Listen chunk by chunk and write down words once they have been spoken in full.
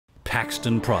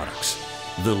Paxton Products,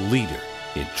 the leader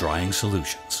in drying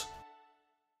solutions.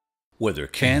 Whether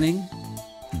canning,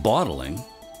 bottling,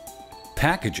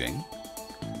 packaging,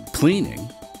 cleaning,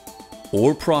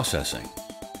 or processing,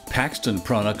 Paxton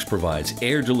Products provides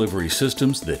air delivery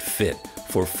systems that fit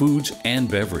for foods and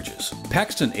beverages.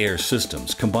 Paxton Air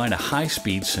Systems combine a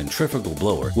high-speed centrifugal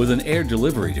blower with an air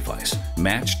delivery device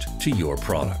matched to your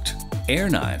product. Air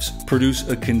knives produce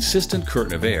a consistent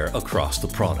current of air across the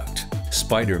product.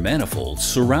 Spider manifolds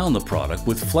surround the product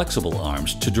with flexible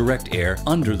arms to direct air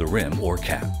under the rim or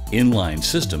cap. Inline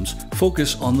systems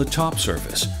focus on the top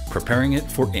surface, preparing it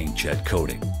for inkjet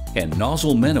coating. And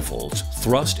nozzle manifolds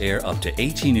thrust air up to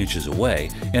 18 inches away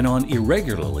and on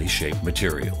irregularly shaped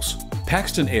materials.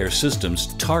 Paxton Air Systems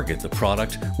target the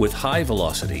product with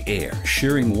high-velocity air,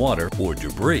 shearing water or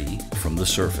debris from the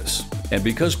surface. And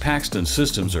because Paxton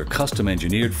systems are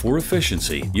custom-engineered for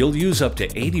efficiency, you'll use up to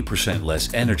 80%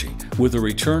 less energy with a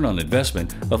return on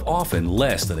investment of often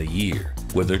less than a year.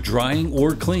 Whether drying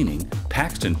or cleaning,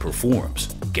 Paxton performs,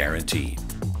 guaranteed.